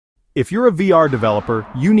If you're a VR developer,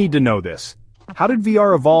 you need to know this. How did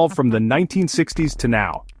VR evolve from the 1960s to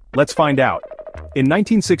now? Let's find out. In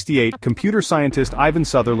 1968, computer scientist Ivan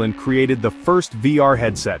Sutherland created the first VR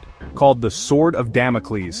headset, called the Sword of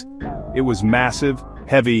Damocles. It was massive,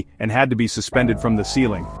 heavy, and had to be suspended from the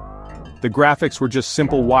ceiling. The graphics were just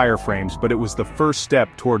simple wireframes, but it was the first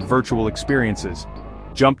step toward virtual experiences.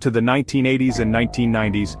 Jump to the 1980s and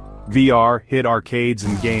 1990s, VR hit arcades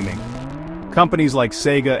and gaming. Companies like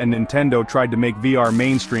Sega and Nintendo tried to make VR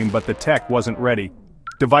mainstream, but the tech wasn't ready.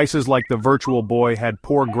 Devices like the Virtual Boy had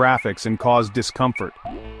poor graphics and caused discomfort.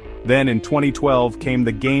 Then in 2012 came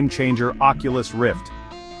the game-changer Oculus Rift.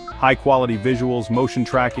 High-quality visuals, motion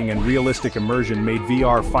tracking, and realistic immersion made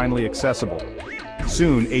VR finally accessible.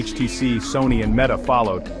 Soon, HTC, Sony, and Meta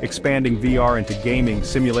followed, expanding VR into gaming,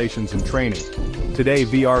 simulations, and training. Today,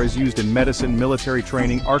 VR is used in medicine, military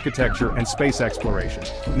training, architecture, and space exploration.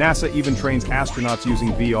 NASA even trains astronauts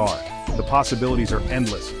using VR. The possibilities are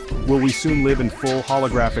endless. Will we soon live in full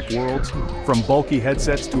holographic worlds? From bulky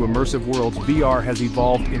headsets to immersive worlds, VR has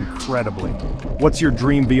evolved incredibly. What's your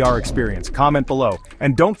dream VR experience? Comment below,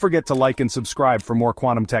 and don't forget to like and subscribe for more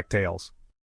quantum tech tales.